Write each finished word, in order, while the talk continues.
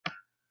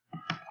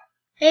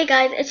Hey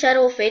guys, it's Shadow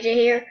Wolf AJ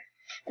here,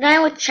 and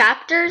I'm with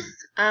Chapters.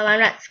 I'm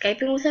not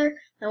Skyping with her.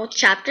 I'm with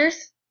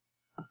Chapters,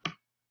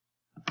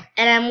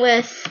 and I'm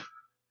with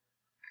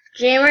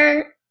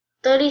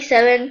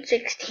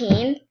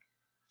Jammer3716.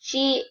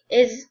 She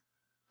is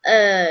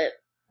a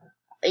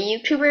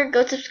YouTuber.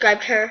 Go subscribe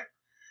to her.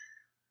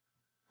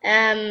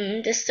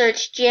 Just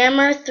search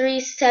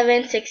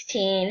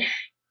Jammer3716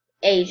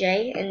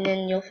 AJ, and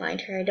then you'll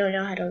find her. I don't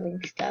know how to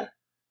link stuff.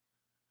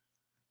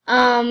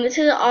 This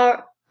is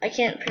I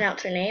can't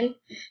pronounce her name,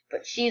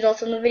 but she's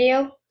also in the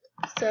video.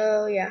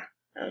 So yeah,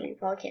 you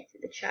probably can't see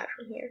the chat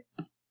from here.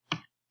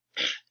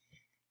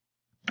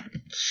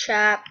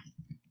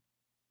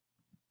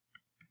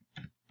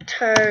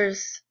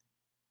 Chapters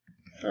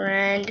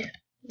friend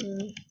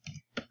me,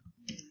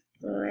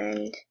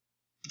 buddy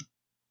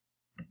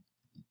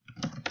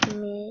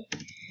me.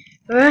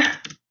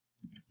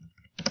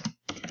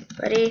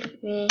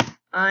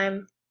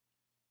 I'm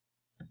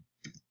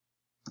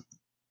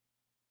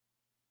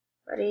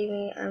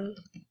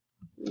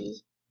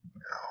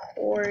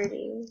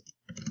recording.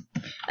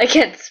 I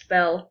can't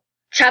spell.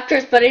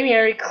 Chapters buddy me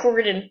are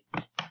recording.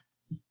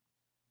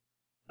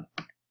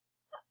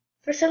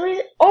 For some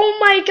reason, oh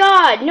my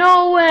god,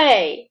 no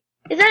way!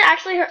 Is that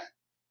actually her?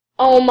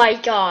 Oh my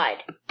god.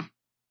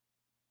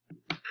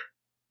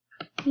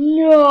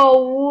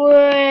 No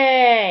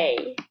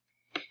way!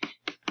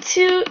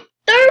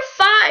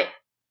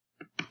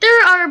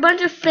 There are a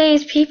bunch of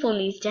famous people in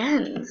these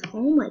dens.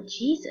 Oh my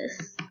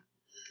Jesus.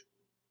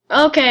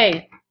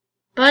 Okay.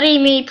 Buddy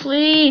me,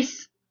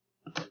 please.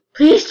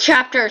 Please,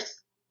 Chapters.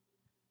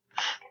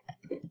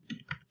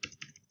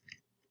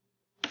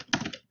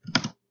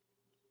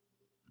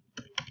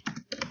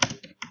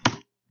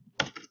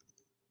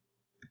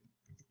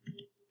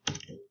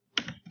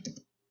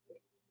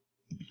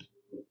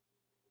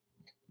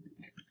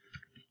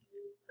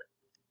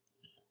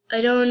 I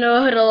don't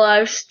know how to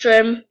live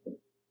stream.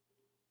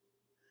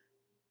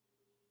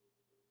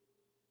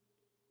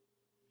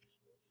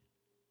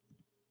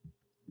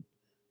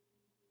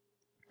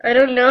 I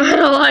don't know how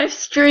to live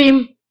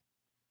stream.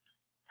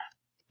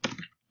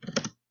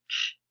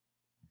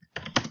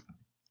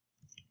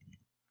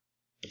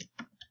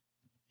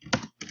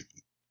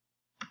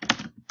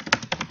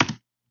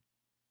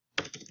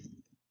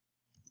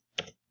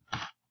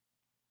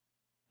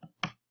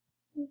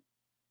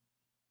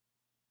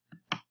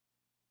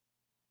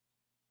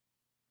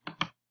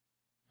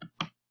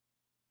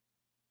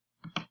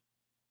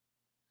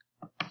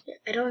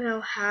 I don't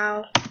know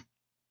how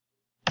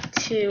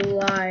to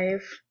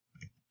live.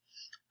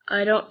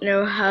 I don't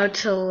know how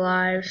to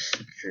live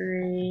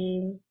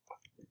stream.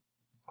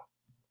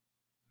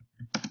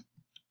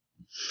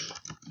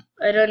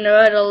 I don't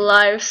know how to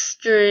live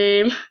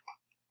stream.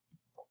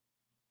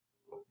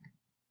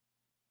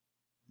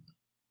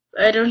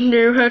 I don't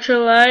know how to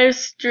live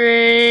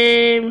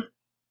stream.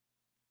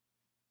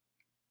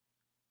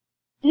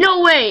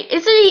 No way!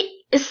 Is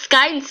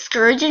Sky and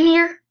Scourge in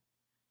here?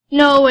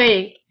 No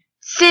way.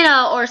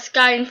 Cinna or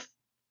Sky and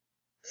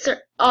oh,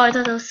 I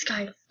thought that was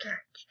Sky and Scourge.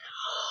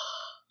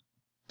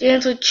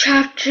 Dance with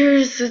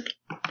Chapters.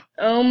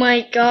 Oh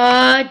my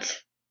god.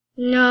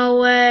 No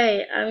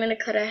way. I'm gonna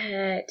cut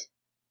ahead.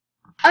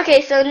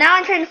 Okay, so now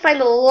I'm trying to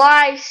find the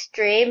live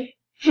stream.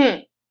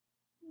 I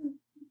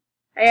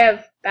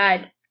have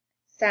bad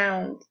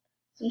sounds.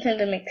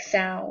 Sometimes I make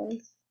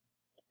sounds.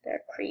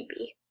 They're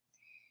creepy.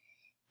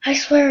 I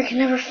swear I can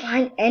never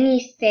find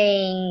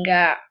anything.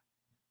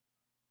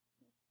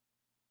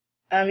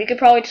 You could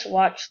probably just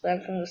watch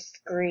them from the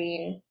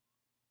screen.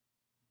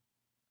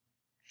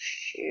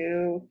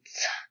 Shoot.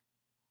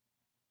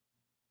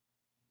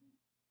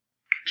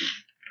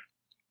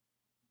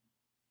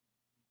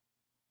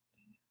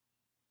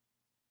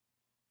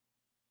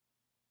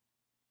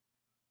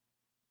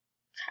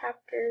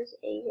 Chapters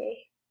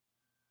 8.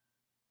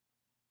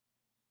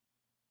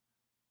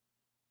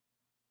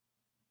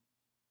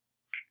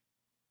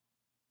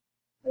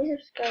 Please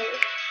subscribe.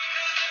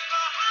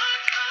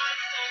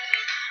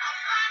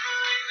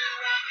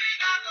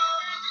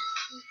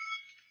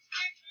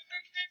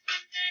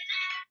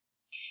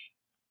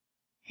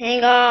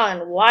 Hang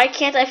on, why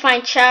can't I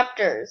find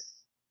Chapters?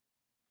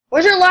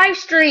 Where's her live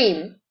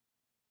stream?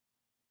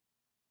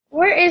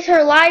 Where is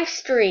her live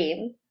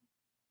stream?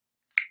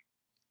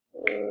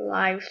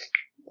 Live.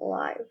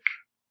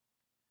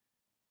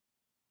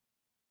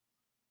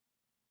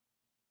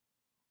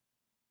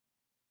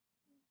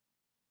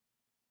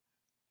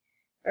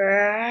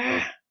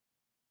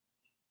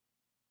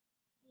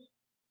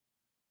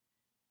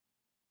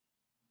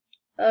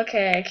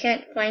 Okay, I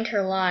can't find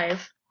her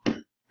live.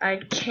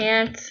 I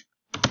can't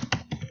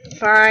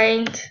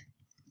find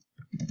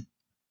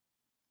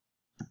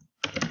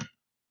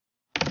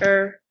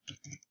her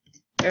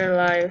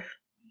live.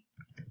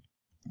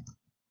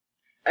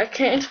 I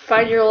can't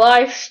find your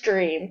live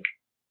stream.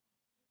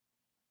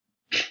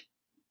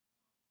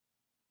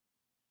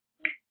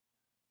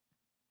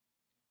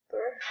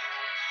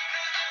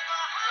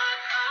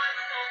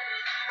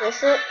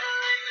 This it?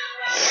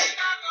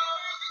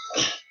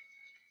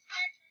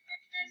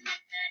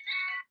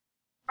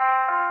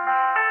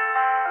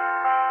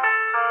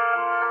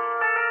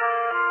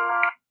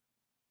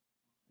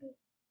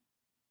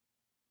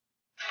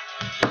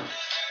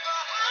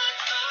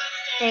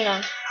 Hang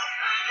on.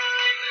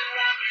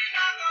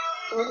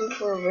 Looking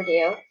for a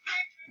video.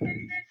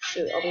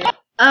 Shoot, I'll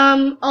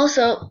be.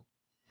 Also,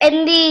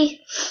 in the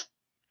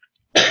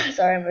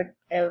sorry, I'm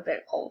a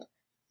bit cold.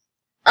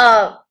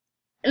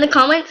 In the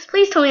comments,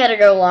 please tell me how to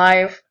go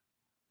live.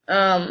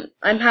 I'm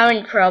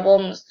having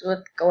problems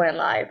with going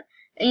live.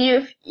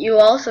 And you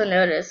also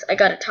notice I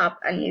got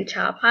a new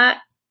top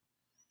hat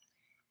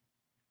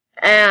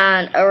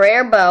and a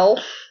rare bow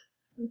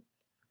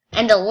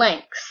and a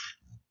lynx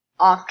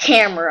off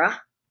camera.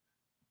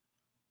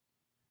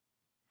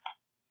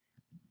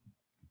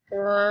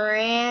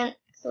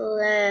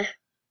 Grantlet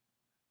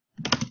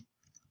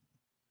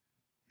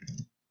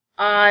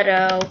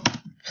Auto,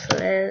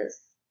 please.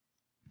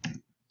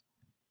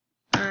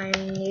 I'm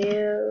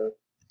new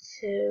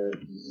to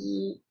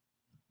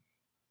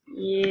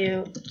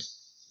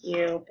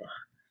YouTube.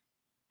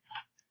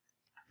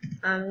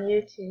 I'm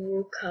new to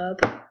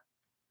YouTube.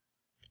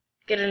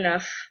 Good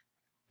enough.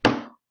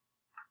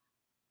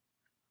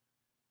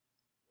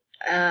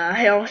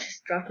 I almost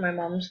just dropped my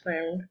mom's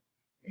phone.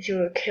 She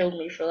would have killed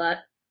me for that.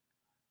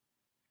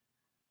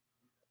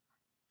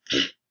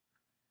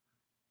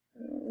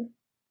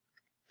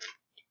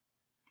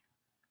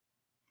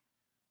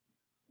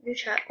 New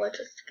chat, let's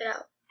just get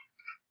out.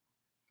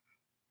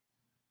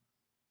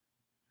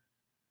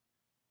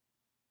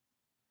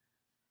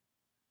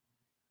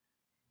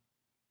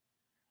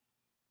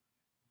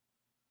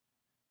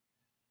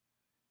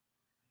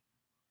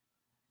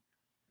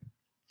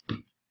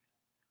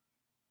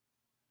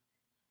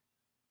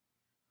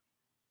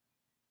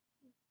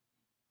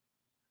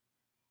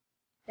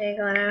 Hang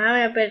on, I'm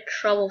having a bit of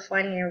trouble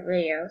finding your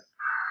videos.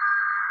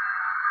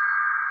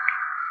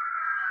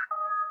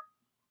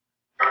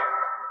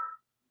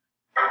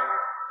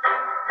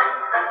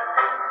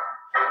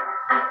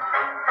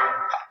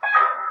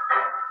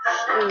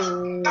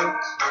 Shoot.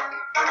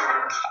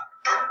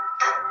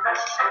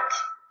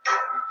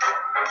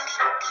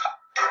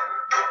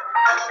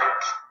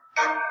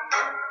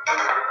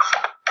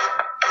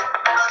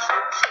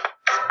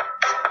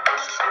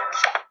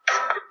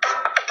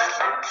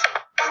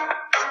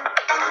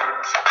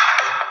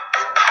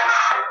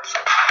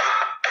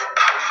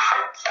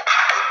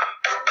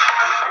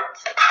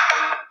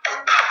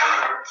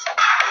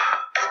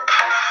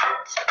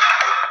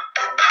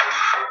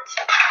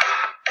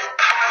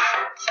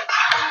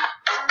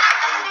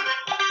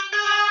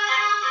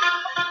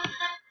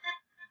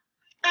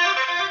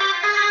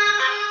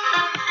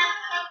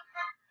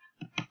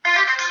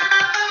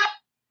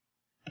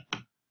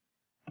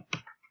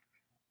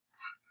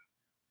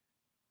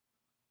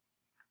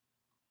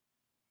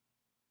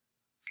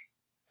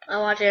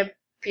 I'll watch a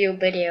few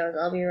videos.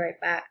 I'll be right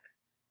back.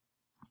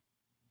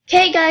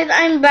 Okay guys,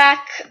 I'm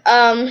back.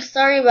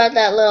 Sorry about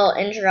that little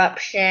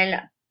interruption.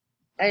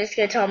 I'm just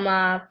gonna tell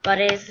my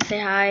buddies to say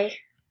hi.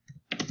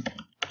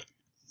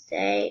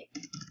 Say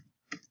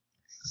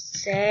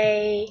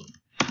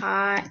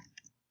hi.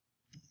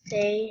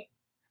 Say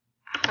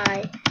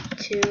hi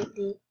to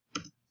the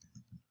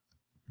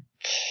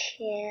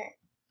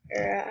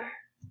camera.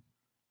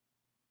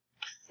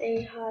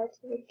 Say hi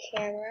to the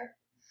camera.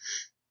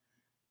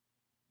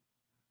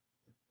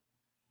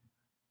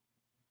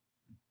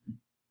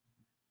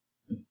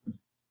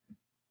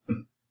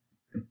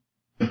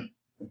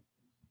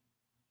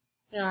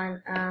 Hang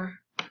on,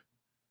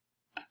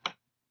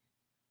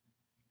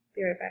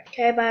 be right back.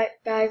 Okay, bye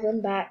guys,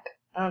 I'm back.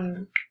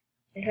 I'm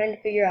trying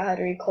to figure out how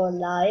to record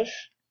live.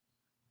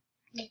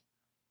 So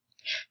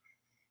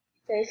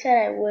I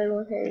said I would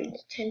once I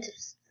reach 10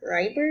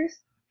 subscribers.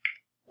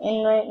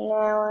 And right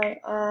now I'm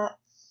at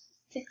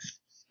 6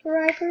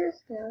 subscribers.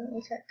 No, let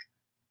me check.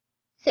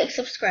 6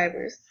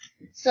 subscribers.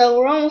 So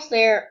we're almost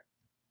there.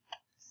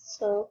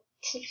 So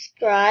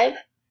subscribe.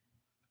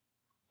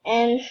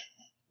 And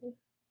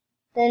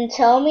then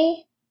tell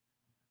me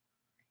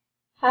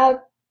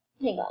how,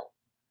 hang on.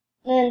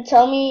 Then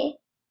tell me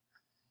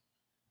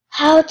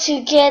how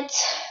to get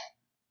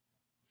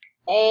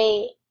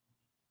a,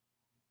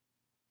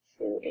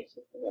 shoot, I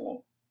keep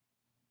forgetting.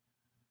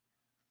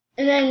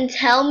 And then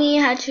tell me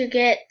how to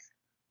get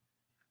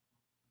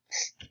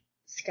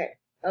Skype.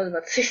 I was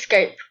about to say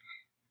Skype.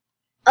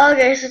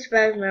 Okay, such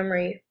bad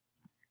memory.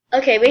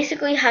 Okay,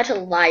 basically how to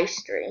live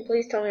stream.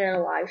 Please tell me how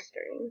to live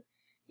stream.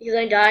 Because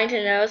I'm dying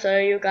to know so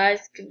you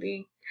guys can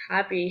be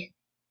happy.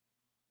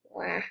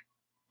 Wow.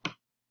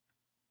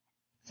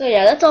 So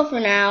yeah, that's all for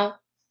now.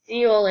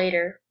 See you all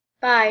later.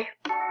 Bye.